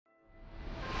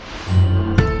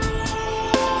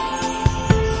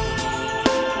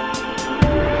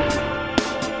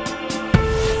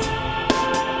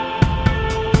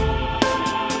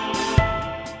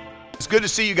good to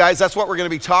see you guys. That's what we're going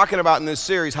to be talking about in this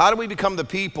series. How do we become the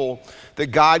people that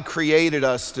God created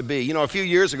us to be? You know, a few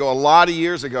years ago, a lot of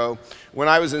years ago, when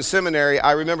I was in seminary,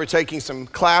 I remember taking some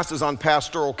classes on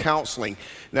pastoral counseling.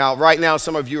 Now, right now,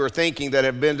 some of you are thinking that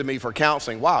have been to me for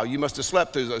counseling, wow, you must have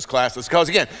slept through those classes. Because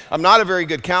again, I'm not a very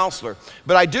good counselor.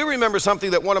 But I do remember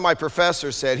something that one of my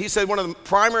professors said. He said one of the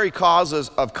primary causes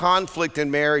of conflict in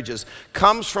marriages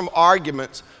comes from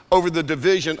arguments over the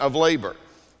division of labor.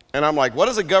 And I'm like, what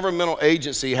does a governmental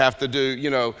agency have to do, you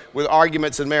know, with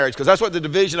arguments in marriage? Because that's what the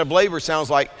division of labor sounds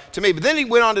like to me. But then he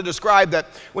went on to describe that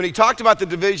when he talked about the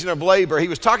division of labor, he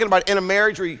was talking about in a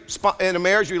marriage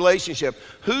relationship,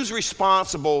 who's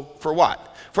responsible for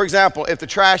what? For example, if the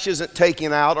trash isn't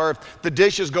taken out, or if the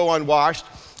dishes go unwashed,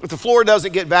 if the floor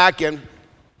doesn't get vacuumed,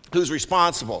 who's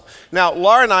responsible? Now,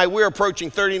 Laura and I, we're approaching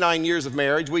 39 years of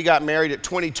marriage. We got married at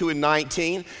 22 and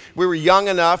 19. We were young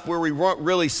enough where we weren't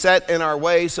really set in our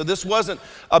ways, so this wasn't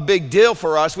a big deal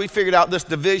for us. We figured out this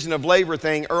division of labor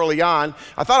thing early on.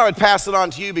 I thought I would pass it on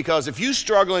to you because if you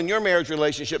struggle in your marriage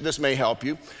relationship, this may help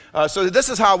you. So this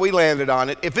is how we landed on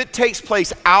it. If it takes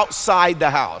place outside the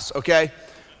house, okay,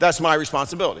 that's my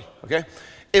responsibility, okay?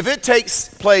 If it takes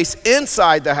place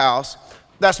inside the house,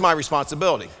 that's my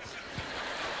responsibility.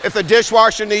 If the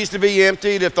dishwasher needs to be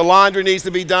emptied, if the laundry needs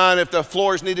to be done, if the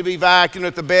floors need to be vacuumed,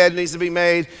 if the bed needs to be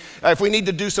made, if we need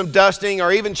to do some dusting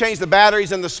or even change the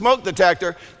batteries in the smoke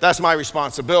detector, that's my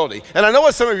responsibility. And I know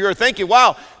what some of you are thinking,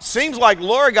 wow, seems like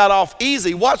Laura got off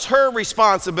easy. What's her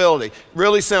responsibility?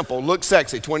 Really simple, look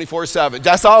sexy 24/7.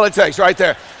 That's all it takes right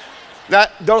there. Now,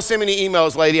 don't send me any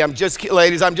emails, ladies,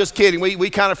 I'm just kidding. We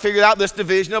kind of figured out this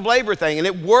division of labor thing, and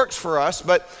it works for us,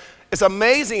 but it's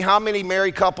amazing how many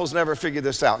married couples never figure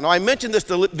this out. Now, I mentioned this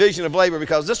division of labor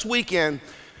because this weekend,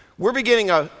 we're beginning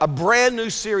a brand new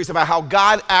series about how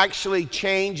God actually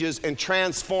changes and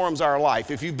transforms our life.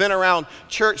 If you've been around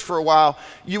church for a while,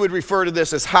 you would refer to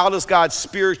this as how does God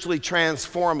spiritually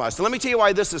transform us? And let me tell you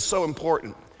why this is so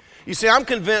important. You see, I'm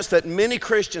convinced that many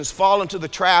Christians fall into the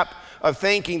trap of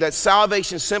thinking that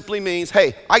salvation simply means,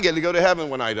 hey, I get to go to heaven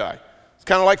when I die. It's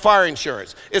kind of like fire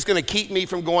insurance. It's going to keep me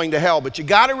from going to hell. But you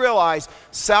got to realize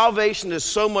salvation is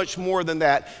so much more than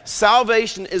that.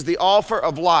 Salvation is the offer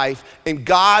of life in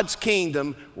God's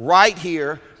kingdom right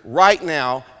here, right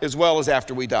now, as well as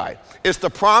after we die. It's the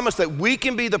promise that we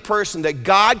can be the person that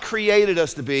God created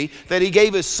us to be, that He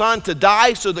gave His Son to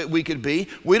die so that we could be.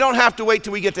 We don't have to wait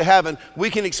till we get to heaven. We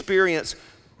can experience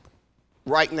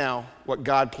right now what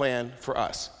God planned for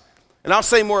us. And I'll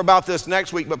say more about this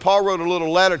next week, but Paul wrote a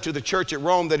little letter to the church at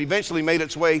Rome that eventually made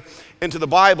its way into the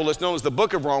Bible. It's known as the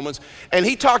book of Romans. And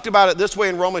he talked about it this way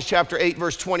in Romans chapter 8,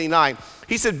 verse 29.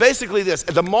 He said basically this: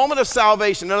 at the moment of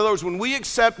salvation, in other words, when we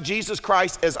accept Jesus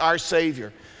Christ as our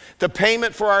Savior, the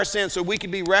payment for our sins so we can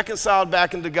be reconciled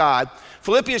back into God,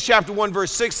 Philippians chapter 1,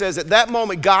 verse 6 says, at that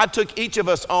moment, God took each of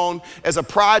us on as a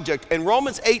project. And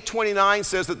Romans 8:29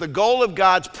 says that the goal of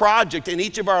God's project in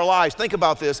each of our lives, think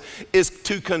about this, is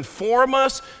to conform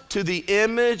us to the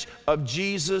image of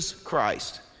Jesus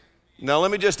Christ. Now,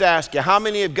 let me just ask you, how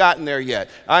many have gotten there yet?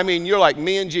 I mean, you're like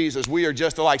me and Jesus. We are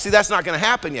just alike. See, that's not going to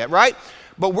happen yet, right?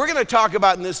 But we're going to talk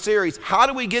about in this series, how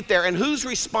do we get there and whose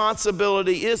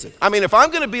responsibility is it? I mean, if I'm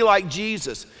going to be like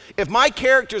Jesus, if my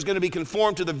character is going to be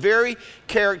conformed to the very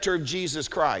character of Jesus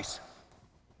Christ,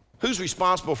 who's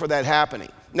responsible for that happening?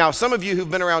 Now, some of you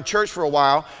who've been around church for a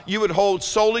while, you would hold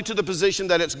solely to the position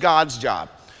that it's God's job.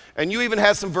 And you even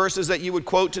have some verses that you would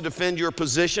quote to defend your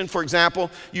position. For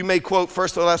example, you may quote 1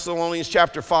 Thessalonians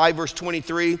chapter 5, verse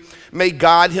 23. May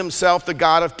God Himself, the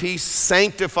God of peace,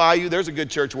 sanctify you. There's a good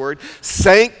church word.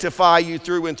 Sanctify you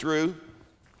through and through.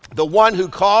 The one who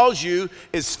calls you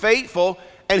is faithful,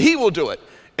 and He will do it.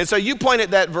 And so you point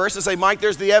at that verse and say, Mike,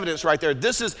 there's the evidence right there.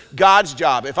 This is God's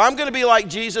job. If I'm going to be like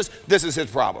Jesus, this is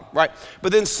His problem, right?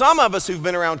 But then some of us who've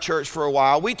been around church for a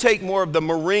while, we take more of the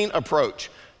Marine approach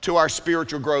to our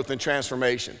spiritual growth and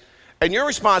transformation. And your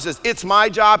response is, it's my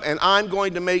job and I'm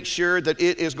going to make sure that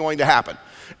it is going to happen.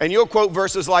 And you'll quote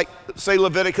verses like, say,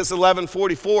 Leviticus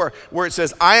 11:44, where it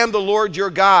says, I am the Lord your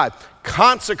God.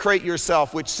 Consecrate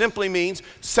yourself, which simply means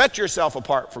set yourself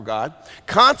apart for God.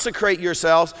 Consecrate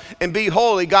yourselves and be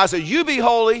holy. God says, you be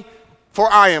holy, for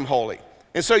I am holy.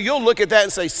 And so you'll look at that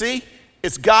and say, see,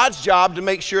 it's God's job to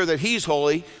make sure that He's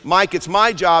holy. Mike, it's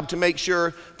my job to make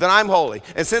sure that I'm holy.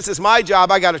 And since it's my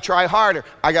job, I got to try harder.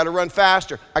 I got to run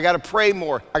faster. I got to pray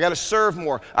more. I got to serve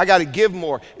more. I got to give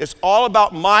more. It's all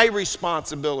about my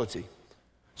responsibility.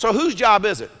 So whose job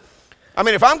is it? I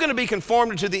mean, if I'm going to be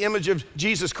conformed to the image of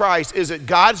Jesus Christ, is it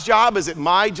God's job? Is it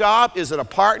my job? Is it a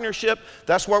partnership?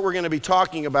 That's what we're going to be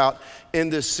talking about in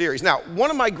this series. Now,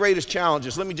 one of my greatest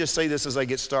challenges, let me just say this as I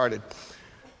get started.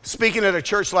 speaking at a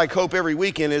church like Hope every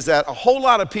weekend is that a whole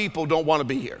lot of people don't want to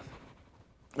be here.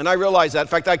 And I realize that. In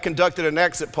fact, I conducted an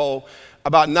exit poll.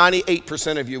 About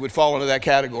 98% of you would fall into that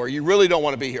category. You really don't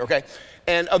want to be here, okay?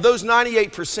 And of those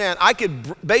 98%, I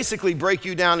could basically break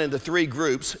you down into three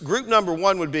groups. Group number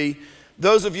one would be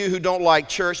those of you who don't like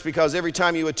church because every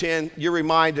time you attend, you're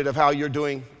reminded of how you're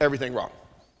doing everything wrong.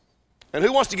 And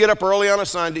who wants to get up early on a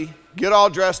Sunday, get all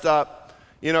dressed up,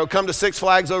 come to Six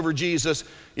Flags Over Jesus,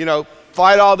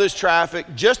 fight all this traffic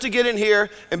just to get in here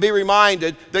and be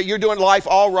reminded that you're doing life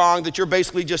all wrong, that you're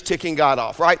basically just ticking God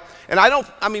off, right? And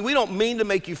we don't mean to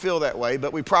make you feel that way,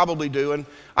 but we probably do, and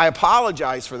I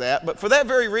apologize for that. But for that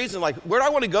very reason, where do I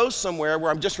want to go somewhere where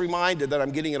I'm just reminded that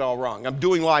I'm getting it all wrong? I'm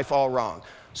doing life all wrong.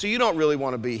 So you don't really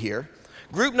want to be here.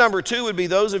 Group number two would be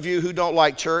those of you who don't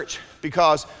like church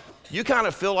because you kind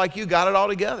of feel like you got it all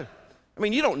together.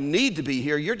 You don't need to be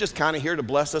here. You're just kind of here to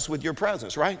bless us with your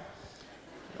presence, right?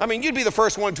 You'd be the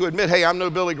first one to admit, hey, I'm no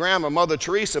Billy Graham or Mother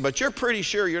Teresa, but you're pretty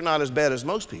sure you're not as bad as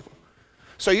most people.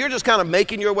 So you're just kind of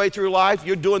making your way through life.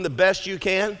 You're doing the best you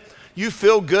can. You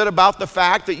feel good about the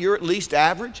fact that you're at least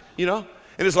average, And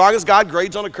as long as God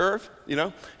grades on a curve,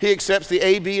 He accepts the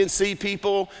A, B, and C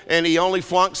people, and He only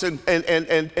flunks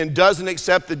and doesn't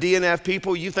accept the D and F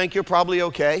people, you think you're probably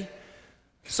okay.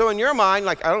 So in your mind,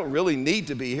 I don't really need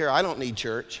to be here. I don't need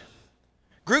church.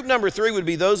 Group number three would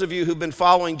be those of you who've been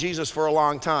following Jesus for a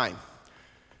long time.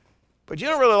 But you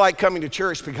don't really like coming to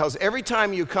church because every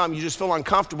time you come, you just feel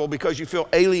uncomfortable because you feel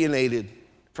alienated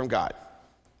from God.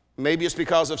 Maybe it's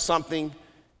because of something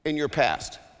in your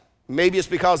past. Maybe it's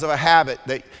because of a habit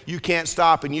that you can't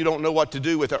stop and you don't know what to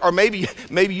do with it. Or maybe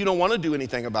you don't want to do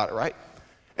anything about it, right?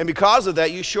 And because of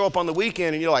that, you show up on the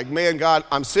weekend and you're like, man, God,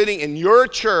 I'm sitting in your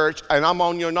church and I'm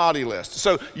on your naughty list.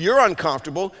 So you're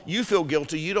uncomfortable, you feel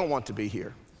guilty, you don't want to be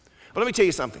here. But let me tell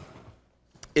you something.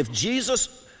 If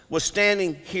Jesus was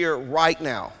standing here right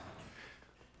now,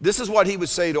 this is what He would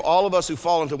say to all of us who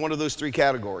fall into one of those three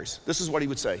categories. This is what He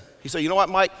would say. He'd say, you know what,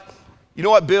 Mike? You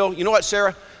know what, Bill? You know what,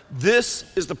 Sarah? This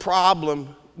is the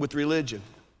problem with religion.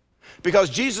 Because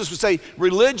Jesus would say,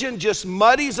 religion just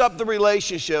muddies up the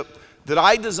relationship that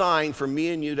I designed for me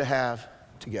and you to have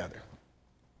together.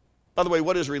 By the way,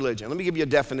 what is religion? Let me give you a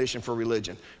definition for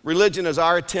religion. Religion is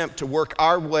our attempt to work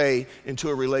our way into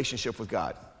a relationship with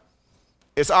God.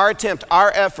 It's our attempt,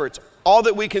 our efforts, all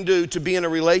that we can do to be in a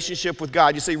relationship with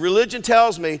God. You see, religion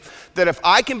tells me that if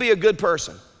I can be a good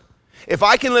person, if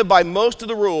I can live by most of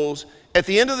the rules, at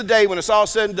the end of the day, when it's all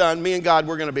said and done, me and God,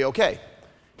 we're going to be okay.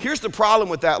 Here's the problem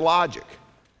with that logic.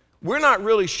 We're not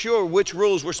really sure which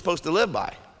rules we're supposed to live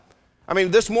by.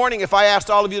 This morning, if I asked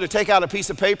all of you to take out a piece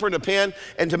of paper and a pen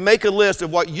and to make a list of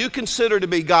what you consider to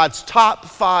be God's top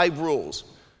 5 rules,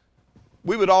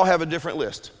 we would all have a different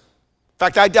list. In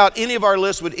fact, I doubt any of our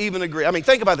lists would even agree.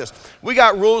 Think about this. We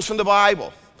got rules from the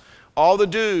Bible. All the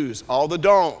do's, all the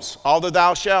don'ts, all the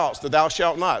thou shalts, the thou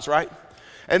shalt nots, right?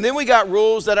 And then we got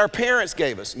rules that our parents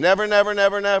gave us. Never, never,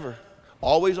 never, never.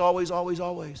 Always, always, always,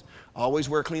 always. Always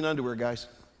wear clean underwear, guys.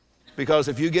 Because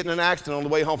if you get in an accident on the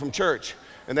way home from church,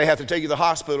 and they have to take you to the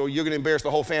hospital, you're going to embarrass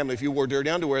the whole family if you wore dirty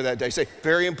underwear that day. Say,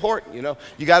 very important,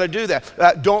 You got to do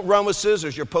that. Don't run with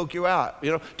scissors, you'll poke you out.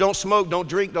 Don't smoke, don't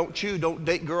drink, don't chew, don't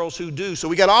date girls who do. So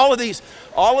we got all of these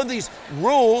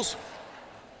rules,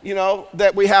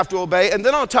 that we have to obey. And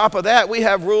then on top of that, we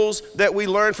have rules that we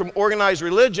learn from organized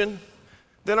religion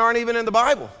that aren't even in the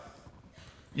Bible.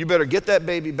 You better get that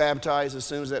baby baptized as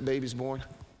soon as that baby's born.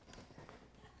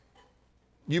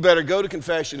 You better go to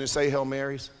confession and say Hail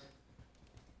Marys.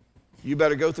 You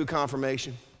better go through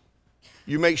confirmation.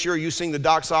 You make sure you sing the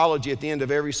doxology at the end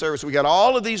of every service. We got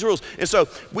all of these rules. And so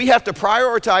we have to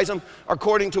prioritize them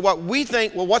according to what we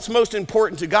think, what's most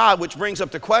important to God, which brings up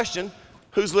the question,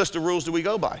 whose list of rules do we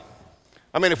go by?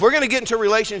 If we're going to get into a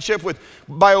relationship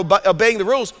by obeying the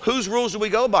rules, whose rules do we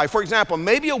go by? For example,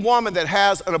 maybe a woman that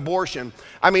has an abortion,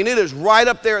 it is right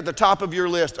up there at the top of your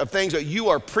list of things that you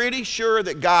are pretty sure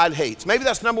that God hates. Maybe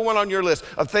that's number one on your list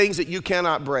of things that you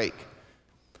cannot break.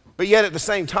 But yet at the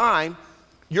same time,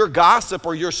 your gossip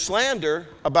or your slander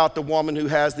about the woman who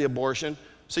has the abortion,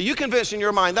 so you convince in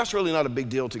your mind that's really not a big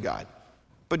deal to God.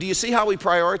 But do you see how we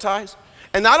prioritize?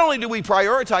 And not only do we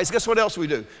prioritize, guess what else we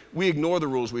do? We ignore the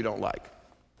rules we don't like.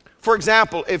 For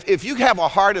example, if you have a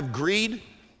heart of greed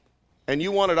and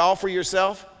you want it all for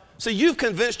yourself, so you've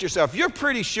convinced yourself, you're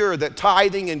pretty sure that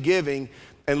tithing and giving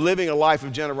and living a life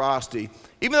of generosity,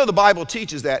 even though the Bible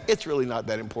teaches that, it's really not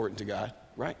that important to God,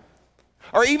 right?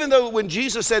 Or even though when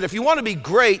Jesus said, if you want to be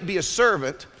great, be a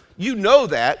servant, You know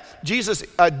that. Jesus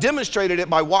demonstrated it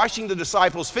by washing the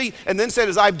disciples' feet and then said,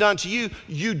 as I've done to you,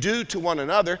 you do to one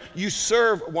another. You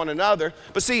serve one another.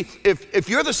 But see, if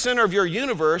you're the center of your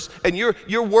universe and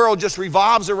your world just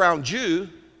revolves around you,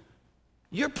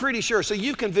 you're pretty sure. So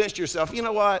you've convinced yourself, you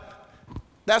know what?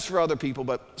 That's for other people,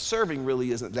 but serving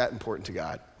really isn't that important to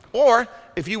God. Or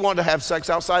if you want to have sex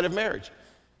outside of marriage,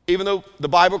 even though the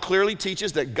Bible clearly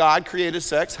teaches that God created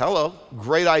sex, hello,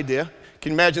 great idea.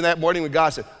 Can you imagine that morning when God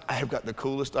said, I have got the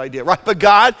coolest idea, right? But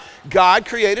God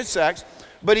created sex,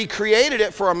 but he created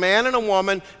it for a man and a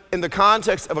woman in the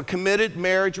context of a committed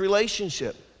marriage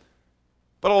relationship.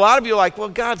 But a lot of you are like, well,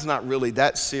 God's not really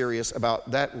that serious about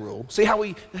that rule. See how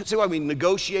we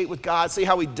negotiate with God, see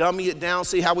how we dummy it down,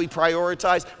 see how we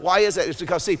prioritize. Why is that? It's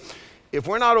because, see, if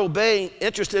we're not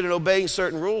interested in obeying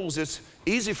certain rules, it's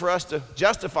easy for us to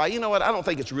justify, you know what, I don't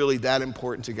think it's really that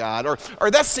important to God. Or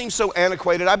that seems so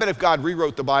antiquated. I bet if God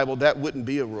rewrote the Bible, that wouldn't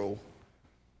be a rule.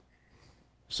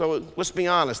 So let's be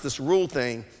honest, this rule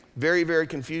thing, very, very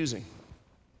confusing.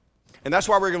 And that's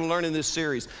why we're going to learn in this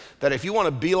series that if you want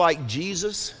to be like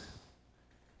Jesus,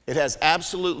 it has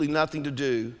absolutely nothing to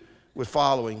do with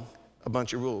following a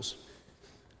bunch of rules.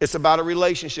 It's about a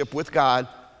relationship with God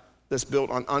that's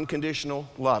built on unconditional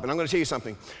love. And I'm going to tell you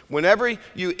something. Whenever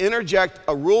you interject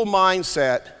a rule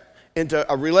mindset into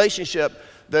a relationship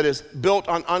that is built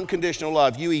on unconditional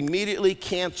love, you immediately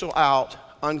cancel out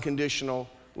unconditional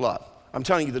love. I'm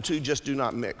telling you, the two just do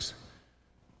not mix.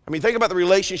 I mean, think about the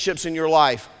relationships in your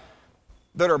life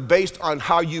that are based on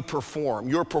how you perform,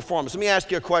 your performance. Let me ask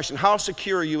you a question. How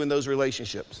secure are you in those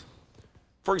relationships?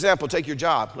 For example, take your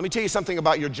job. Let me tell you something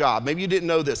about your job. Maybe you didn't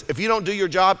know this. If you don't do your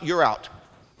job, you're out.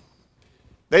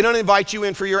 They don't invite you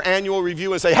in for your annual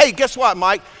review and say, hey, guess what,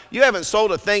 Mike? You haven't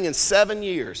sold a thing in 7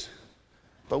 years,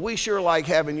 but we sure like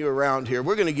having you around here.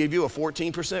 We're going to give you a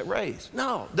 14% raise.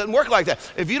 No, it doesn't work like that.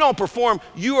 If you don't perform,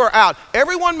 you are out.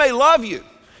 Everyone may love you.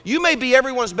 You may be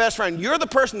everyone's best friend. You're the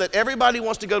person that everybody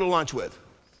wants to go to lunch with.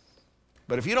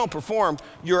 But if you don't perform,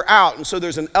 you're out. And so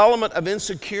there's an element of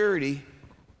insecurity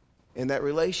in that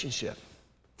relationship.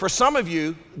 For some of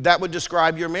you, that would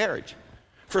describe your marriage.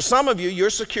 For some of you, your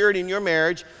security in your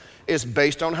marriage is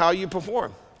based on how you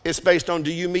perform. It's based on,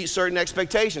 do you meet certain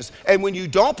expectations? And when you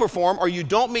don't perform or you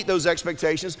don't meet those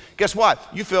expectations, guess what?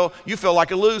 You feel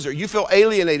like a loser. You feel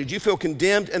alienated. You feel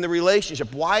condemned in the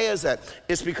relationship. Why is that?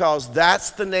 It's because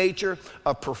that's the nature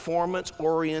of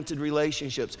performance-oriented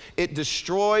relationships. It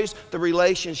destroys the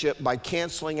relationship by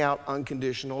canceling out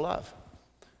unconditional love.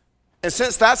 And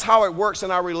since that's how it works in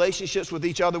our relationships with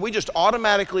each other, we just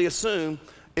automatically assume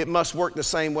it must work the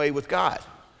same way with God.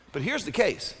 But here's the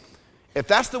case. If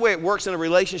that's the way it works in a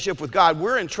relationship with God,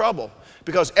 we're in trouble.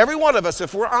 Because every one of us,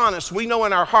 if we're honest, we know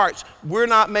in our hearts we're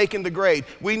not making the grade.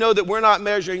 We know that we're not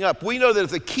measuring up. We know that if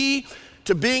the key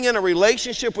to being in a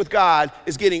relationship with God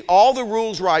is getting all the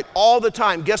rules right all the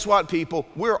time, guess what, people?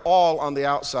 We're all on the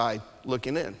outside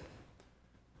looking in.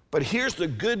 But here's the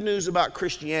good news about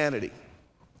Christianity.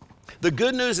 The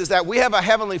good news is that we have a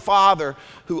Heavenly Father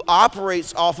who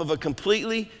operates off of a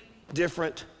completely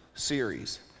different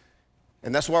series.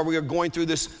 And that's why we are going through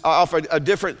this, off a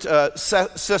different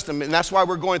system. And that's why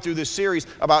we're going through this series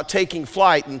about taking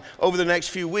flight. And over the next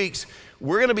few weeks,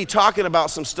 we're going to be talking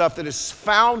about some stuff that is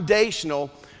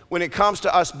foundational when it comes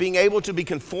to us being able to be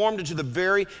conformed into the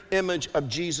very image of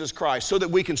Jesus Christ, so that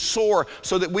we can soar,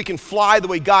 so that we can fly the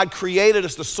way God created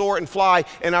us to soar and fly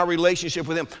in our relationship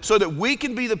with Him, so that we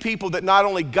can be the people that not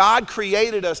only God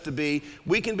created us to be,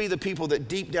 we can be the people that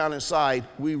deep down inside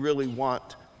we really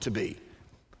want to be.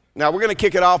 Now, we're going to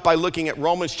kick it off by looking at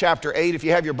Romans chapter 8. If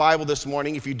you have your Bible this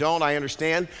morning, if you don't, I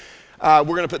understand. We're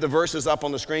going to put the verses up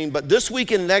on the screen. But this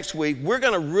week and next week, we're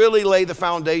going to really lay the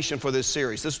foundation for this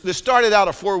series. This started out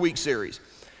a 4-week series.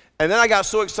 And then I got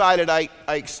so excited, I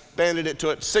expanded it to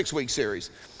a 6-week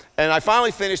series. And I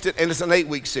finally finished it, and it's an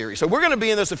 8-week series. So we're going to be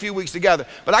in this a few weeks together.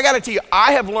 But I got to tell you,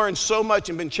 I have learned so much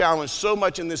and been challenged so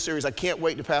much in this series. I can't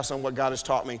wait to pass on what God has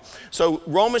taught me. So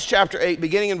Romans chapter 8,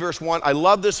 beginning in verse 1, I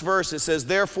love this verse. It says,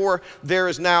 therefore, there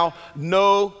is now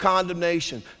no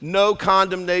condemnation. No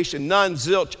condemnation. None,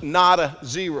 zilch, nada,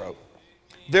 zero.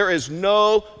 There is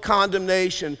no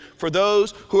condemnation for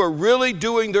those who are really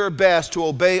doing their best to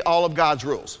obey all of God's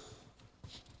rules.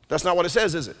 That's not what it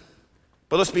says, is it?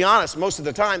 But let's be honest, most of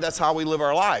the time, that's how we live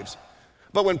our lives.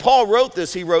 But when Paul wrote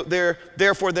this, he wrote,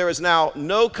 therefore there is now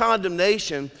no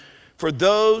condemnation for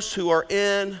those who are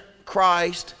in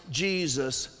Christ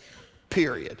Jesus,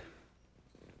 period.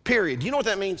 Period. Do you know what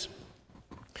that means?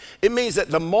 It means that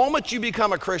the moment you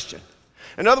become a Christian,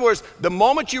 In other words, the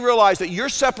moment you realize that you're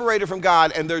separated from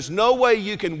God and there's no way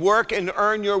you can work and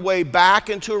earn your way back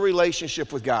into a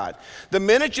relationship with God, the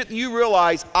minute you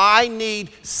realize I need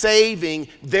saving,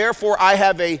 therefore I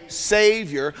have a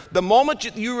Savior, the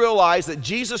moment you realize that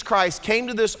Jesus Christ came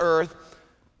to this earth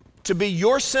to be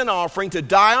your sin offering, to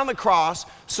die on the cross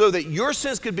so that your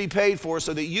sins could be paid for,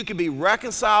 so that you could be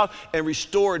reconciled and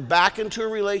restored back into a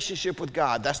relationship with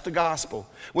God. That's the gospel.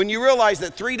 When you realize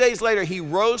that 3 days later he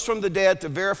rose from the dead to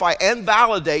verify and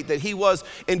validate that he was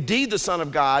indeed the Son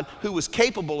of God who was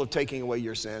capable of taking away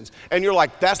your sins, and you're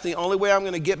like, that's the only way I'm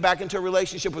going to get back into a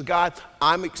relationship with God,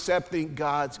 I'm accepting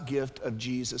God's gift of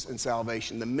Jesus and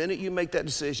salvation. The minute you make that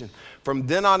decision, from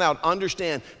then on out,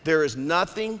 understand there is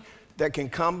nothing that can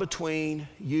come between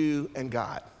you and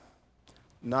God,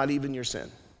 not even your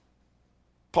sin.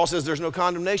 Paul says there's no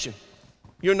condemnation.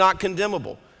 You're not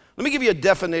condemnable. Let me give you a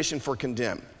definition for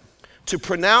condemn. To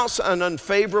pronounce an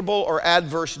unfavorable or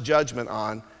adverse judgment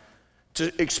on,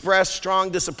 to express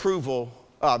strong disapproval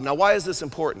of. Now, why is this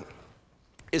important?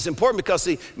 It's important because,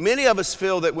 see, many of us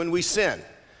feel that when we sin,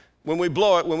 when we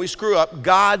blow it, when we screw up,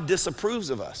 God disapproves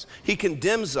of us. He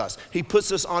condemns us. He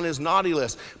puts us on his naughty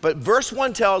list. But verse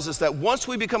 1 tells us that once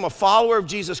we become a follower of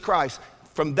Jesus Christ,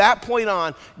 from that point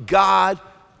on, God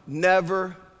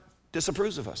never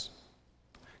disapproves of us.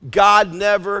 God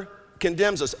never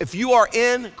condemns us. If you are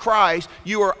in Christ,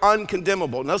 you are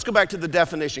uncondemnable. Now let's go back to the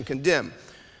definition, condemn.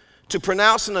 To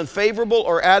pronounce an unfavorable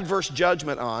or adverse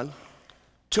judgment on,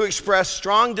 to express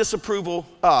strong disapproval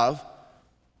of,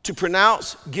 to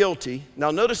pronounce guilty. Now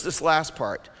notice this last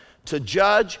part. To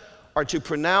judge or to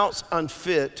pronounce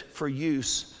unfit for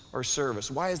use or service.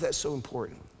 Why is that so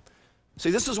important? See,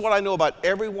 this is what I know about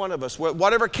every one of us.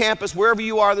 Whatever campus, wherever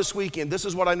you are this weekend, this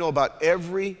is what I know about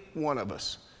every one of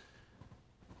us.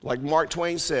 Like Mark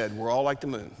Twain said, we're all like the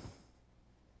moon.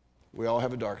 We all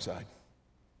have a dark side.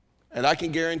 And I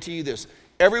can guarantee you this.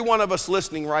 Every one of us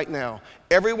listening right now,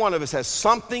 every one of us has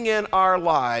something in our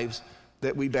lives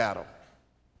that we battle.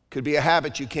 Could be a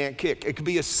habit you can't kick. It could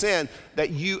be a sin that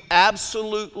you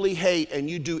absolutely hate and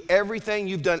you do everything,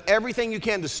 you've done everything you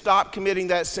can to stop committing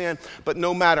that sin, but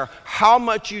no matter how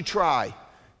much you try,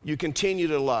 you continue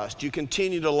to lust, you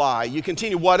continue to lie, you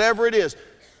continue, whatever it is,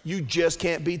 you just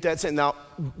can't beat that sin. Now,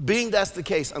 being that's the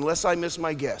case, unless I miss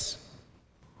my guess,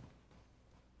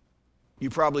 you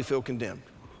probably feel condemned.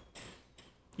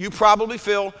 You probably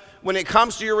feel, when it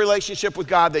comes to your relationship with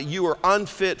God, that you are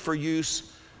unfit for use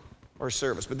or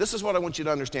service. But this is what I want you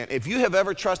to understand. If you have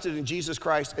ever trusted in Jesus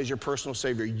Christ as your personal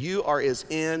Savior, you are as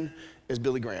in as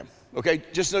Billy Graham. Okay?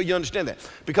 Just so you understand that.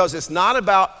 Because it's not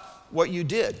about what you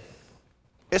did.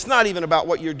 It's not even about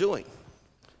what you're doing.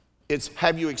 It's,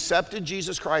 have you accepted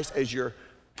Jesus Christ as your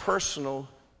personal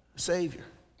Savior?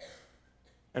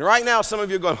 And right now, some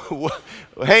of you are going,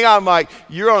 hang on, Mike,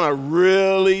 you're on a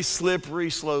really slippery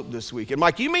slope this week. And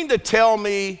Mike, you mean to tell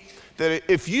me that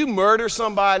if you murder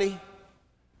somebody,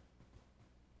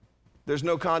 there's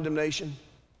no condemnation?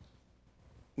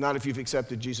 Not if you've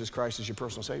accepted Jesus Christ as your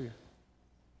personal Savior.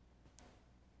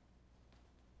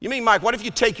 You mean, Mike, what if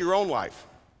you take your own life?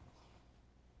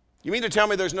 You mean to tell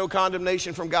me there's no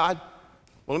condemnation from God?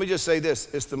 Well, let me just say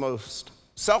this. It's the most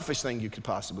selfish thing you could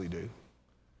possibly do.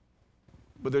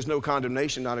 But there's no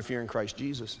condemnation, not if you're in Christ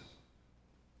Jesus.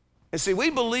 And see,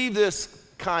 we believe this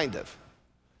kind of.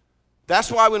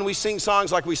 That's why when we sing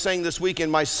songs like we sang this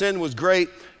weekend, my sin was great,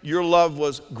 your love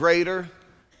was greater.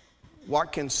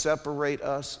 What can separate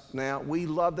us now? We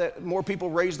love that. More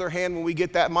people raise their hand when we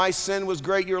get that. My sin was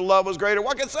great, your love was greater.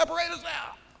 What can separate us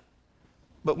now?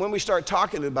 But when we start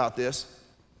talking about this,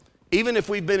 even if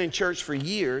we've been in church for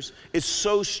years, it's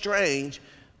so strange,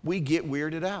 we get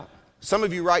weirded out. Some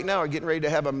of you right now are getting ready to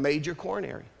have a major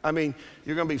coronary. I mean,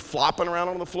 you're going to be flopping around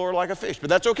on the floor like a fish, but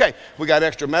that's okay. We got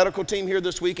extra medical team here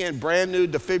this weekend, brand new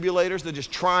defibrillators. They're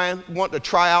just want to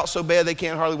try out so bad they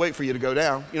can't hardly wait for you to go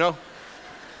down, you know?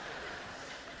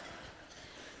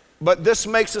 But this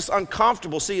makes us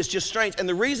uncomfortable. See, it's just strange. And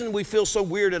the reason we feel so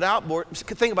weirded out,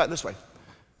 think about it this way.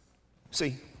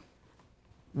 See,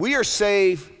 we are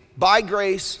saved by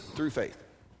grace through faith,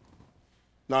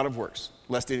 not of works,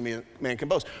 lest any man can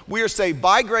boast. We are saved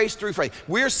by grace through faith.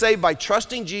 We are saved by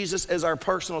trusting Jesus as our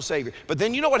personal Savior. But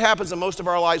then you know what happens in most of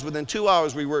our lives? Within 2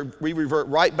 hours, we revert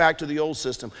right back to the old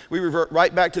system. We revert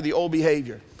right back to the old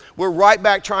behavior. We're right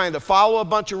back trying to follow a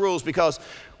bunch of rules because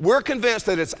we're convinced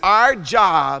that it's our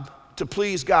job to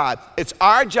please God. It's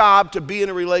our job to be in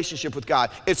a relationship with God.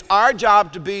 It's our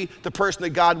job to be the person that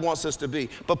God wants us to be.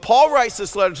 But Paul writes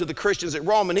this letter to the Christians at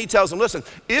Rome, and he tells them, listen,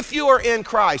 if you are in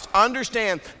Christ,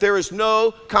 understand there is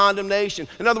no condemnation.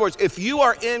 In other words, if you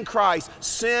are in Christ,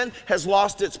 sin has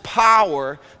lost its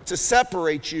power to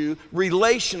separate you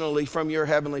relationally from your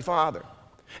Heavenly Father.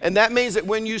 And that means that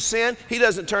when you sin, he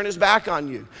doesn't turn his back on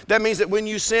you. That means that when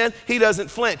you sin, he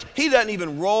doesn't flinch. He doesn't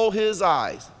even roll his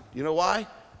eyes. You know why?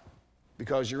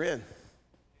 Because you're in.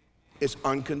 It's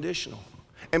unconditional.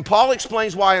 And Paul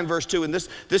explains why in verse 2, and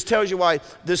this tells you why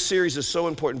this series is so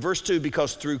important. Verse 2,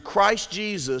 because through Christ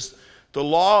Jesus, the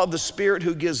law of the Spirit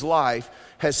who gives life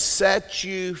has set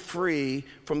you free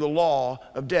from the law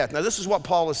of death. Now, this is what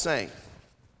Paul is saying.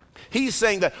 He's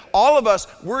saying that all of us,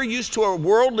 we're used to a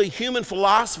worldly human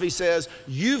philosophy says,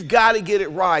 you've got to get it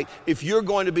right if you're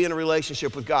going to be in a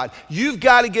relationship with God. You've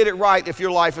got to get it right if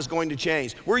your life is going to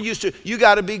change. We're used to, you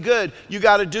got to be good, you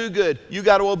got to do good, you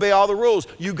got to obey all the rules,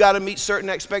 you got to meet certain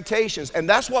expectations. And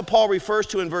that's what Paul refers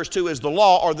to in verse 2 as the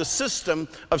law or the system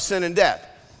of sin and death.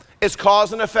 It's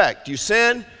cause and effect. You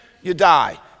sin, you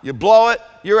die. You blow it,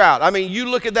 you're out. I mean, you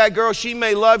look at that girl, she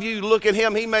may love you. You look at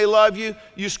him, he may love you.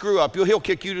 You screw up, he'll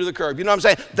kick you to the curb. You know what I'm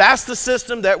saying? That's the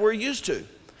system that we're used to.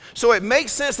 So it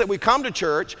makes sense that we come to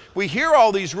church, we hear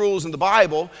all these rules in the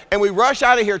Bible, and we rush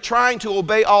out of here trying to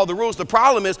obey all the rules. The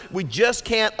problem is we just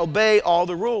can't obey all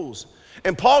the rules.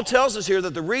 And Paul tells us here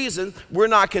that the reason we're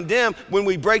not condemned when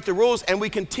we break the rules, and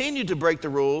we continue to break the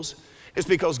rules, is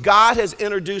because God has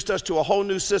introduced us to a whole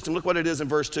new system. Look what it is in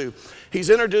verse 2. He's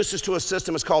introduced us to a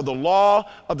system. It's called the law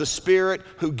of the Spirit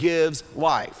who gives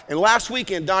life. And last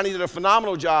weekend, Donnie did a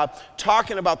phenomenal job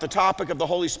talking about the topic of the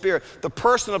Holy Spirit, the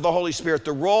person of the Holy Spirit,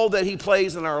 the role that he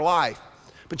plays in our life.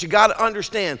 But you got to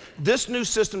understand, this new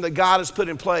system that God has put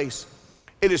in place,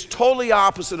 it is totally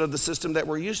opposite of the system that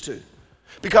we're used to.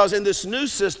 Because in this new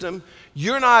system,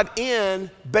 you're not in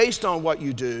based on what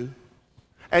you do,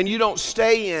 and you don't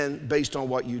stay in based on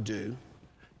what you do.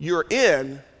 You're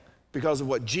in because of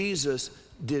what Jesus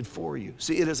did for you.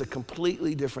 See, it is a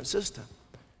completely different system.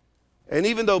 And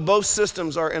even though both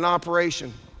systems are in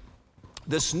operation,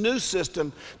 this new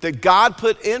system that God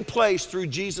put in place through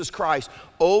Jesus Christ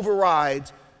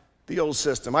overrides the old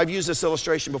system. I've used this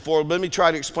illustration before. Let me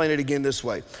try to explain it again this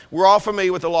way. We're all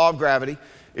familiar with the law of gravity.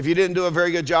 If you didn't do a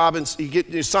very good job and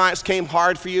science came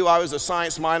hard for you, I was a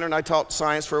science minor and I taught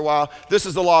science for a while. This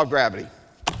is the law of gravity.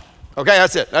 Okay,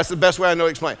 that's it. That's the best way I know to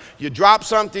explain it. You drop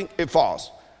something, it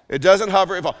falls. It doesn't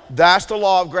hover, it falls. That's the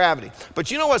law of gravity. But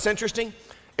you know what's interesting?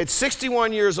 At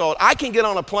 61 years old, I can get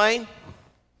on a plane.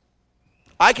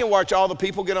 I can watch all the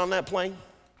people get on that plane.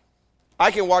 I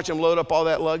can watch them load up all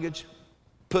that luggage,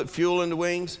 put fuel in the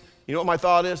wings. You know what my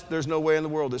thought is? There's no way in the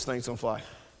world this thing's gonna fly.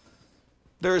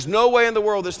 There is no way in the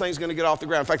world this thing's gonna get off the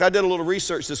ground. In fact, I did a little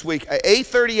research this week. An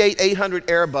A380-800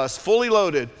 Airbus, fully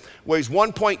loaded, weighs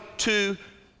 1.2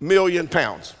 million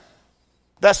pounds.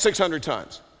 That's 600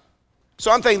 tons.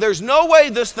 So I'm thinking, there's no way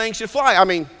this thing should fly. I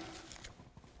mean,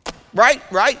 right?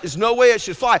 There's no way it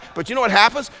should fly. But you know what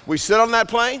happens? We sit on that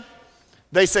plane.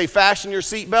 They say, fasten your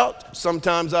seatbelt.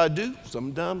 Sometimes I do,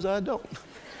 sometimes I don't.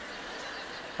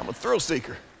 I'm a thrill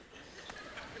seeker.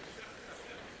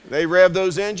 They rev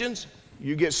those engines.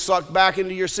 You get sucked back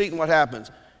into your seat, and what happens?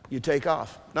 You take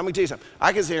off. Now, let me tell you something.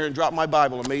 I can sit here and drop my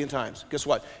Bible 1,000,000 times. Guess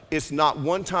what? It's not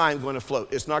one time going to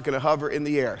float. It's not going to hover in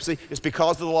the air. See, it's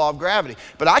because of the law of gravity.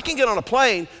 But I can get on a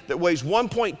plane that weighs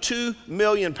 1.2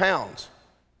 million pounds.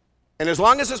 And as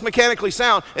long as it's mechanically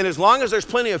sound, and as long as there's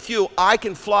plenty of fuel, I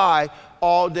can fly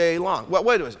all day long. Well,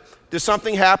 wait a minute. Did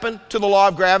something happen to the law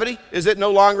of gravity? Is it no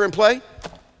longer in play?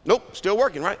 Nope, still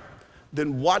working, right?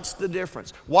 Then what's the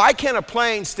difference? Why can a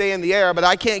plane stay in the air, but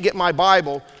I can't get my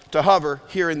Bible to hover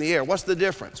here in the air? What's the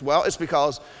difference? Well, it's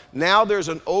because now there's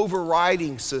an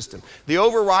overriding system. The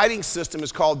overriding system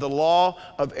is called the law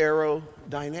of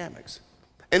aerodynamics.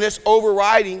 And it's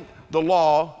overriding the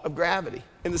law of gravity.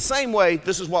 In the same way,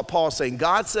 this is what Paul is saying.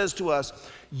 God says to us,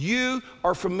 you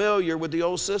are familiar with the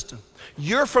old system.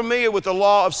 You're familiar with the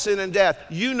law of sin and death.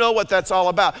 You know what that's all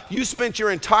about. You spent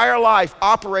your entire life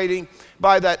operating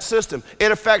by that system.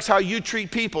 It affects how you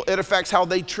treat people. It affects how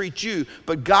they treat you.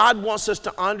 But God wants us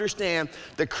to understand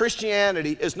that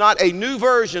Christianity is not a new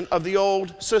version of the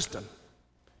old system.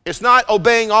 It's not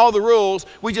obeying all the rules.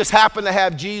 We just happen to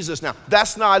have Jesus now.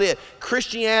 That's not it.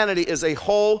 Christianity is a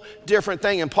whole different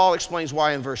thing, and Paul explains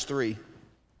why in verse 3.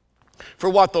 For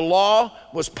what the law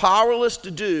was powerless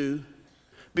to do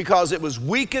because it was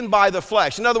weakened by the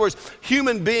flesh. In other words,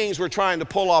 human beings were trying to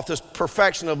pull off this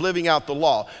perfection of living out the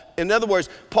law. In other words,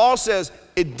 Paul says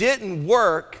it didn't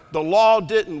work, the law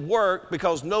didn't work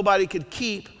because nobody could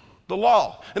keep the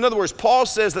law. In other words, Paul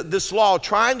says that this law,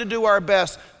 trying to do our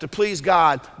best to please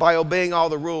God by obeying all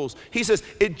the rules, he says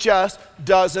it just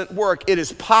doesn't work. It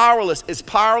is powerless. It's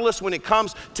powerless when it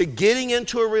comes to getting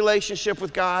into a relationship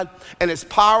with God, and it's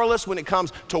powerless when it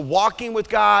comes to walking with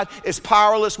God. It's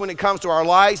powerless when it comes to our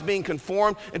lives being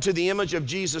conformed into the image of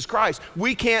Jesus Christ.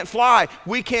 We can't fly.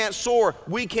 We can't soar.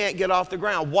 We can't get off the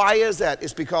ground. Why is that?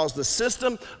 It's because the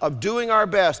system of doing our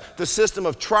best, the system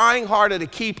of trying harder to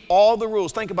keep all the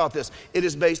rules, think about this, it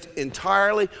is based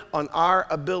entirely on our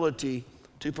ability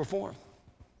to perform.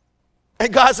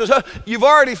 And God says, you've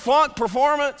already flunked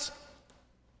performance.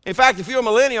 In fact, if you're a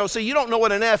millennial, see, you don't know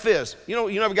what an F is. You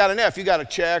never got an F. You got a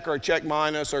check or a check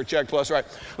minus or a check plus, right?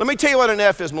 Let me tell you what an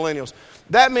F is, millennials.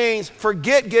 That means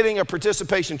forget getting a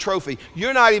participation trophy.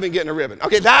 You're not even getting a ribbon.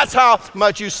 Okay, that's how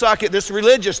much you suck at this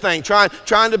religious thing, trying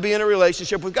to be in a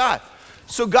relationship with God.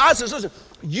 So God says, listen,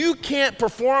 you can't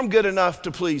perform good enough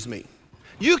to please me.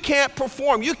 You can't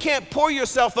perform. You can't pull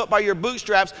yourself up by your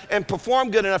bootstraps and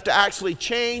perform good enough to actually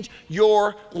change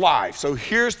your life. So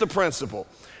here's the principle.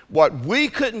 What we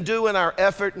couldn't do in our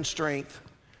effort and strength,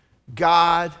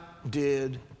 God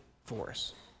did for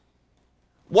us.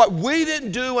 What we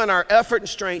didn't do in our effort and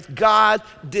strength, God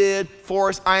did for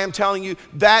us. I am telling you,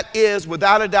 that is,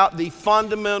 without a doubt, the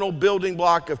fundamental building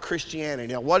block of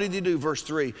Christianity. Now, what did he do? Verse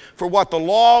 3, for what the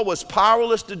law was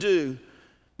powerless to do,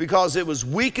 because it was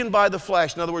weakened by the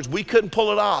flesh. In other words, we couldn't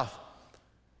pull it off.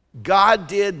 God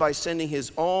did by sending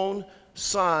his own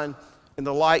son in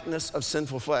the likeness of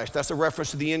sinful flesh. That's a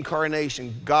reference to the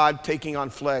incarnation, God taking on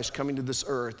flesh, coming to this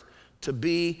earth to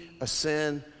be a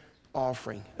sin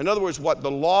offering. In other words, what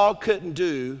the law couldn't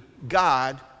do,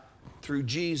 God, through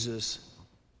Jesus,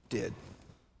 did.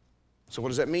 So what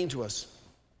does that mean to us?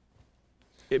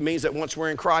 It means that once we're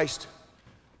in Christ,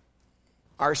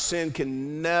 our sin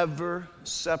can never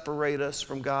separate us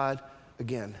from God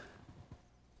again.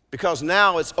 Because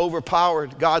now it's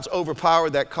overpowered, God's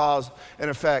overpowered that cause and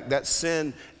effect, that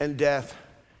sin and death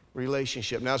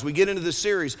relationship. Now, as we get into this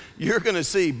series, you're going to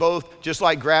see both, just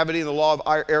like gravity and the law of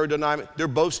aerodynamics, they're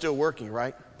both still working,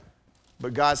 right?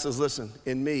 But God says, listen,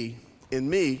 in me,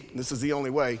 this is the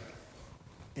only way,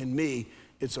 in me,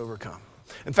 it's overcome.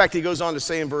 In fact, he goes on to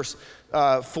say in verse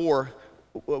 4,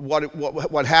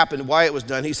 what happened, why it was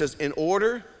done. He says, in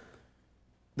order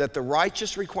that the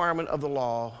righteous requirement of the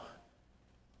law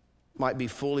might be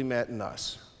fully met in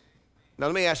us. Now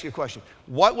let me ask you a question.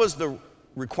 What was the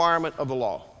requirement of the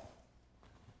law?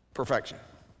 Perfection.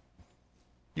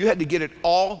 You had to get it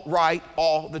all right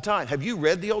all the time. Have you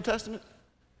read the Old Testament?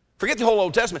 Forget the whole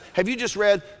Old Testament. Have you just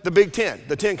read the Big Ten,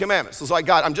 the 10 Commandments? It's like,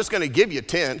 God, I'm just going to give you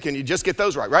 10. Can you just get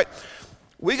those right?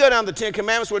 We go down the 10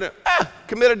 Commandments, we're doing,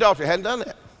 commit adultery. Hadn't done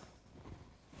that.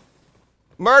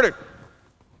 Murdered.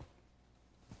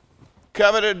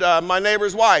 Coveted my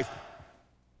neighbor's wife.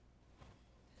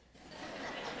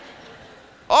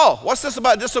 Oh, what's this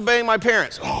about disobeying my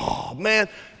parents? Oh, man,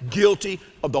 guilty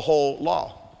of the whole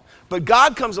law. But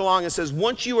God comes along and says,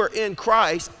 once you are in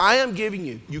Christ, I am giving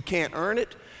you. You can't earn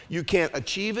it. You can't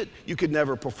achieve it. You could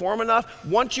never perform enough.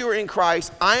 Once you are in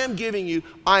Christ, I am giving you,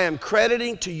 I am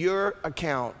crediting to your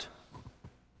account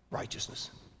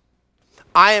righteousness.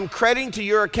 I am crediting to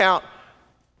your account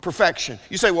perfection.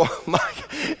 You say, well,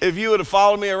 Mike, if you would have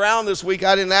followed me around this week,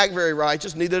 I didn't act very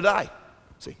righteous, neither did I.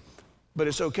 See, but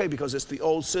it's okay because it's the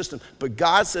old system. But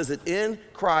God says that in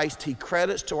Christ, he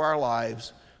credits to our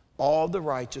lives all the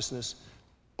righteousness,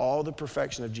 all the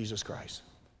perfection of Jesus Christ.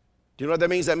 Do you know what that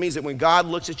means? That means that when God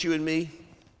looks at you and me,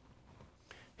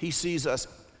 he sees us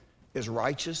as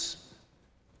righteous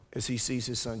as he sees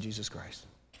his son, Jesus Christ.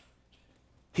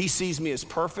 He sees me as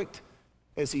perfect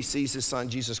as he sees his son,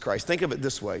 Jesus Christ. Think of it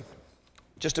this way.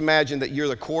 Just imagine that you're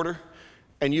the quarter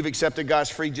and you've accepted God's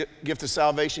free gift of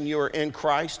salvation. You are in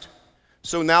Christ.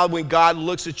 So now when God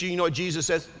looks at you, you know what Jesus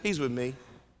says? He's with me.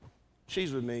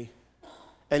 She's with me.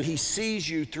 And he sees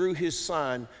you through his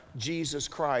son, Jesus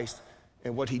Christ,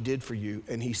 and what he did for you.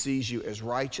 And he sees you as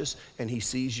righteous and he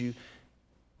sees you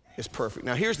as perfect.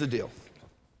 Now here's the deal.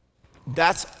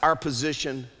 That's our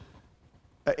position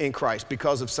in Christ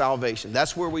because of salvation.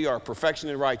 That's where we are, perfection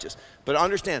and righteous. But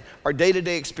understand, our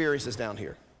day-to-day experience is down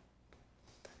here.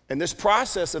 And this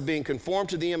process of being conformed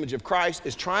to the image of Christ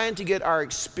is trying to get our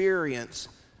experience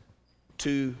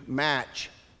to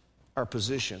match our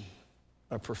position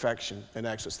of perfection and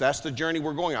excellence. That's the journey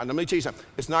we're going on. Now, let me tell you something.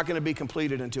 It's not going to be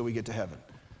completed until we get to heaven.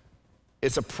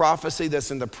 It's a prophecy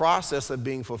that's in the process of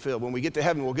being fulfilled. When we get to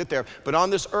heaven, we'll get there. But on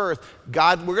this earth,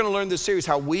 God, we're going to learn this series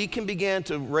how we can begin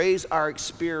to raise our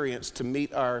experience to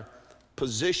meet our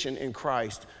position in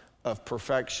Christ of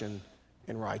perfection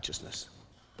and righteousness.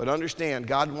 But understand,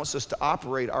 God wants us to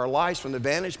operate our lives from the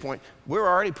vantage point. We're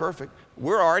already perfect.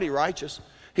 We're already righteous.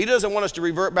 He doesn't want us to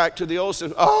revert back to the old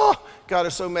sin. Oh, God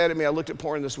is so mad at me. I looked at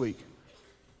porn this week.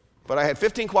 But I had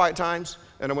 15 quiet times,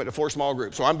 and I went to 4 small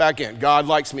groups. So I'm back in. God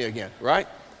likes me again, right?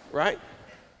 Right?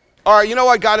 All right, you know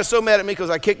what? God is so mad at me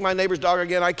because I kicked my neighbor's dog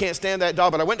again. I can't stand that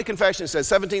dog. But I went to confession and said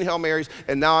 17 Hail Marys,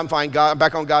 and now I'm fine. I'm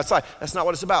back on God's side. That's not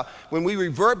what it's about. When we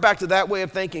revert back to that way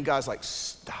of thinking, God's like,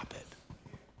 stop it.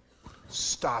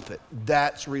 Stop it.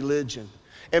 That's religion.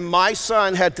 And my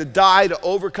son had to die to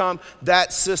overcome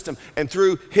that system. And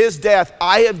through his death,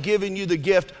 I have given you the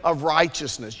gift of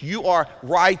righteousness. You are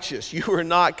righteous. You are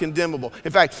not condemnable.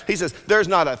 In fact, he says, there's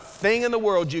not a thing in the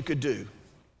world you could do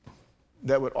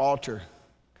that would alter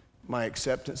my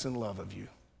acceptance and love of you.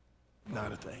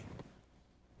 Not a thing.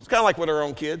 It's kind of like with our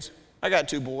own kids. I got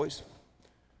 2 boys.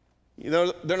 You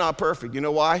know, they're not perfect. You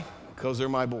know why? Because they're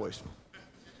my boys.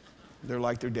 They're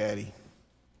like their daddy.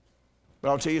 But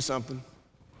I'll tell you something.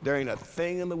 There ain't a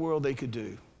thing in the world they could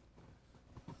do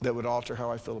that would alter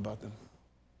how I feel about them.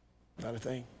 Not a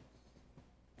thing.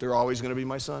 They're always going to be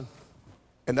my son.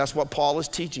 And that's what Paul is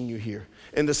teaching you here.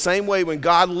 In the same way, when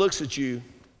God looks at you,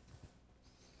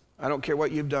 I don't care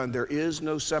what you've done, there is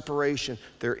no separation.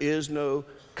 There is no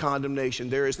condemnation.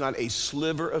 There is not a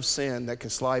sliver of sin that can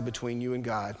slide between you and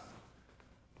God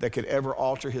that could ever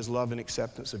alter his love and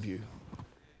acceptance of you.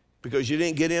 Because you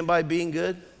didn't get in by being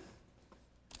good,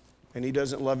 and he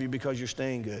doesn't love you because you're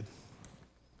staying good.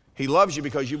 He loves you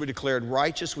because you were declared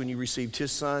righteous when you received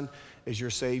his son as your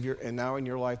Savior, and now in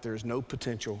your life there is no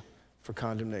potential for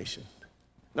condemnation.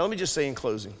 Now let me just say in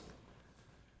closing,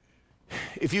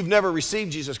 if you've never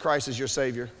received Jesus Christ as your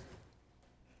Savior,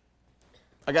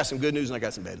 I got some good news and I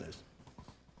got some bad news.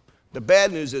 The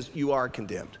bad news is you are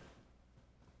condemned.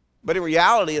 But in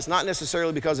reality, it's not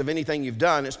necessarily because of anything you've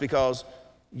done. It's because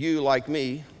you, like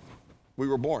me, we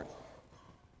were born.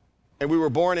 And we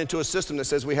were born into a system that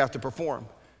says we have to perform.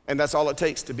 And that's all it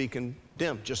takes to be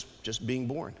condemned, just being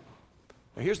born.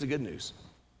 Now here's the good news.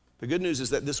 The good news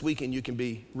is that this weekend you can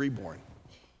be reborn.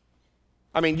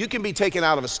 I mean, you can be taken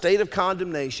out of a state of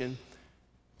condemnation,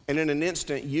 and in an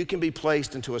instant, you can be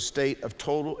placed into a state of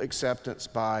total acceptance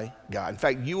by God. In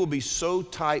fact, you will be so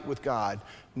tight with God,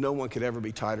 no one could ever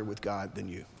be tighter with God than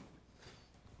you.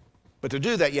 But to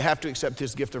do that, you have to accept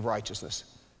his gift of righteousness.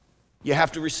 You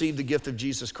have to receive the gift of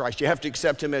Jesus Christ. You have to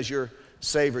accept him as your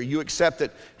Savior. You accept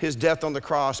that his death on the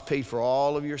cross paid for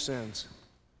all of your sins,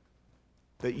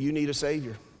 that you need a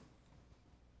Savior,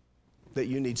 that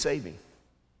you need saving.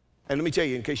 And let me tell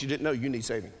you, in case you didn't know, you need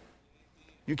saving.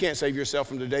 You can't save yourself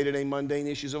from the day-to-day mundane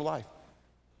issues of life.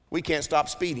 We can't stop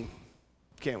speeding,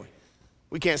 can we?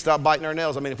 We can't stop biting our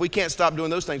nails. I mean, if we can't stop doing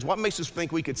those things, what makes us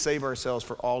think we could save ourselves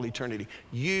for all eternity?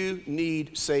 You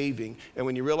need saving. And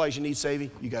when you realize you need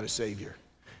saving, you got a Savior.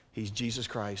 He's Jesus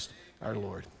Christ, our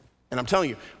Lord. And I'm telling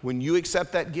you, when you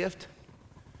accept that gift,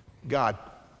 God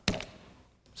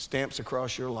stamps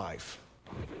across your life,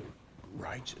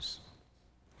 righteous.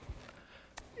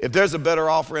 If there's a better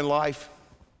offer in life,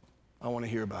 I want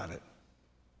to hear about it.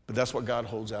 But that's what God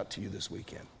holds out to you this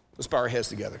weekend. Let's bow our heads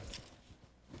together.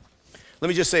 Let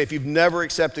me just say, if you've never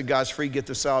accepted God's free gift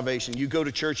of salvation, you go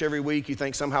to church every week, you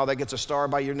think somehow that gets a star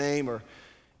by your name, or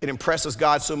it impresses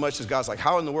God so much that God's like,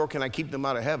 how in the world can I keep them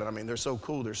out of heaven? I mean, they're so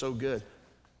cool, they're so good.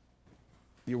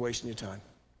 You're wasting your time.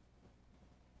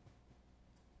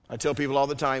 I tell people all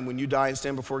the time, when you die and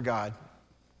stand before God,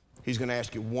 he's going to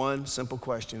ask you one simple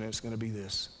question, and it's going to be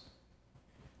this: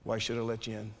 why should I let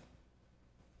you in?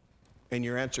 And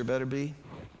your answer better be,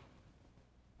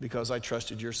 because I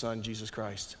trusted your son, Jesus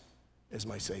Christ, as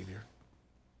my Savior.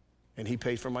 And he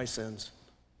paid for my sins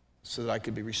so that I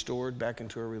could be restored back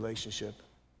into a relationship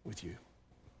with you.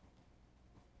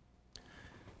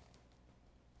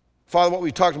 Father, what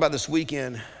we've talked about this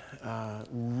weekend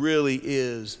really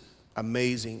is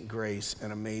amazing grace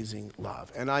and amazing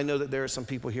love. And I know that there are some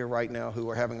people here right now who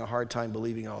are having a hard time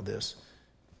believing all this.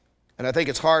 And I think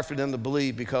it's hard for them to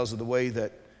believe because of the way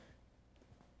that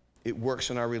it works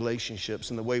in our relationships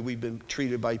and the way we've been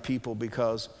treated by people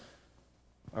because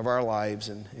of our lives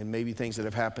and maybe things that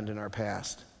have happened in our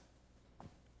past.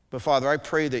 But Father, I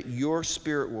pray that your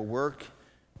Spirit will work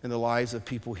in the lives of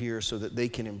people here so that they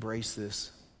can embrace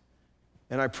this.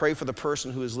 And I pray for the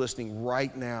person who is listening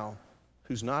right now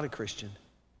who's not a Christian.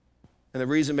 And the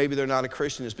reason maybe they're not a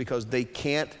Christian is because they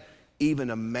can't even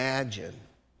imagine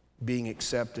being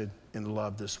accepted and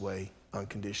loved this way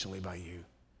unconditionally by you.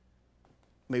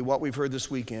 May what we've heard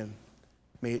this weekend,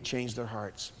 may it change their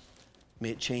hearts.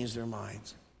 May it change their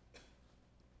minds.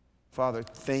 Father,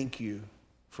 thank you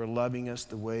for loving us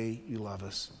the way you love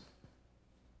us.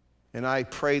 And I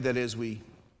pray that as we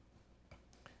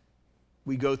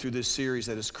we go through this series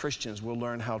that as Christians we'll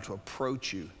learn how to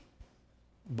approach you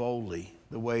boldly,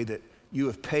 the way that you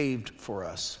have paved for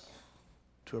us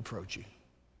to approach you.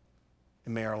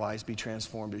 And may our lives be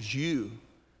transformed as you,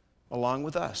 along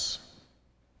with us,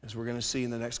 as we're going to see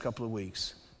in the next couple of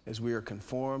weeks, as we are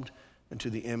conformed into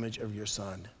the image of your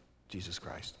Son, Jesus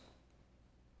Christ.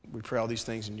 We pray all these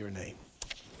things in your name.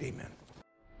 Amen.